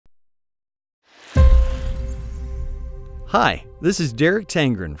Hi, this is Derek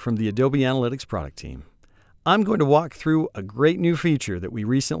Tangren from the Adobe Analytics product team. I'm going to walk through a great new feature that we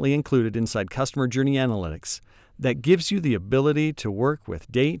recently included inside Customer Journey Analytics that gives you the ability to work with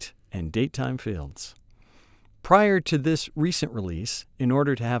date and date time fields. Prior to this recent release, in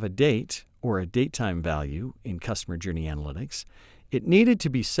order to have a date or a date time value in Customer Journey Analytics, it needed to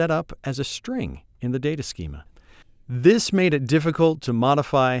be set up as a string in the data schema. This made it difficult to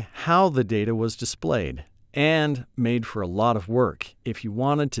modify how the data was displayed and made for a lot of work if you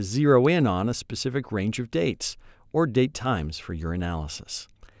wanted to zero in on a specific range of dates or date times for your analysis.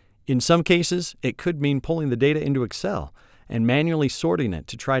 In some cases, it could mean pulling the data into Excel and manually sorting it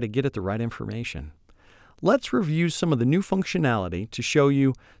to try to get at the right information. Let's review some of the new functionality to show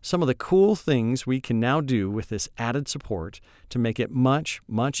you some of the cool things we can now do with this added support to make it much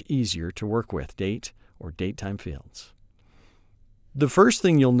easier to work with date or date time fields. The first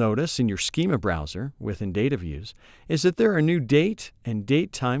thing you'll notice in your schema browser within Data Views is that there are new date and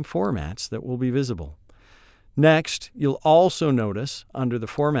date time formats that will be visible. Next, you'll also notice under the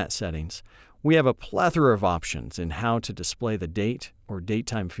format settings, we have a plethora of options in how to display the date or date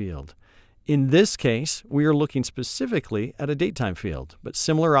time field. In this case, we are looking specifically at a date time field, but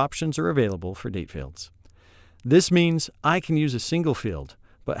similar options are available for date fields. This means I can use a single field,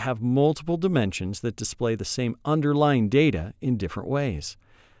 but have multiple dimensions that display the same underlying data in different ways.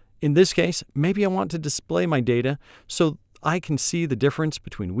 In this case, maybe I want to display my data so I can see the difference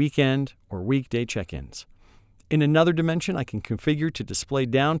between weekend or weekday check-ins. In another dimension, I can configure to display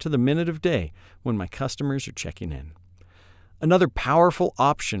down to the minute of day when my customers are checking in. Another powerful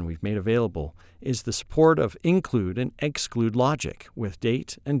option we've made available is the support of include and exclude logic with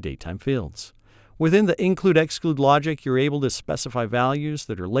date and date time fields. Within the include-exclude logic, you're able to specify values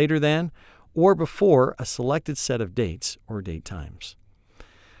that are later than or before a selected set of dates or date times.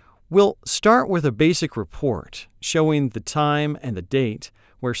 We'll start with a basic report showing the time and the date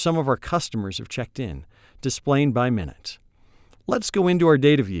where some of our customers have checked in, displayed by minute. Let's go into our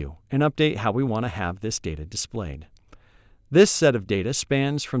data view and update how we want to have this data displayed. This set of data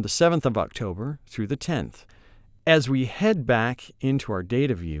spans from the 7th of October through the 10th. As we head back into our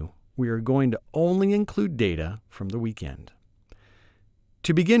data view, we are going to only include data from the weekend.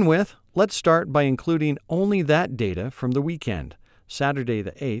 To begin with, let's start by including only that data from the weekend, Saturday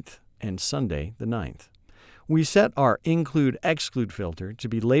the 8th and Sunday the 9th. We set our include-exclude filter to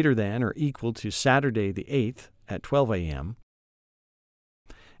be later than or equal to Saturday the 8th at 12 a.m.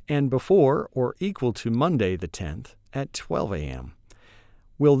 and before or equal to Monday the 10th at 12 a.m.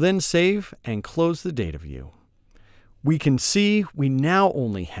 We'll then save and close the data view. We can see we now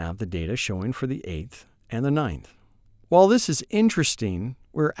only have the data showing for the 8th and the 9th. While this is interesting,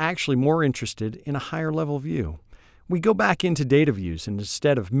 we're actually more interested in a higher level view. We go back into data views and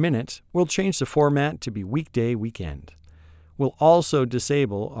instead of minute, we'll change the format to be weekday, weekend. We'll also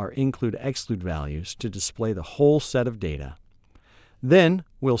disable our include-exclude values to display the whole set of data. Then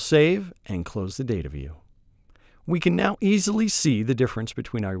we'll save and close the data view. We can now easily see the difference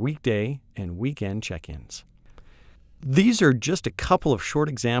between our weekday and weekend check-ins. These are just a couple of short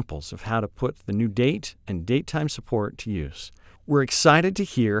examples of how to put the new date and date time support to use. We're excited to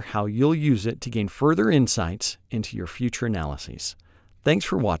hear how you'll use it to gain further insights into your future analyses. Thanks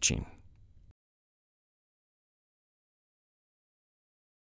for watching.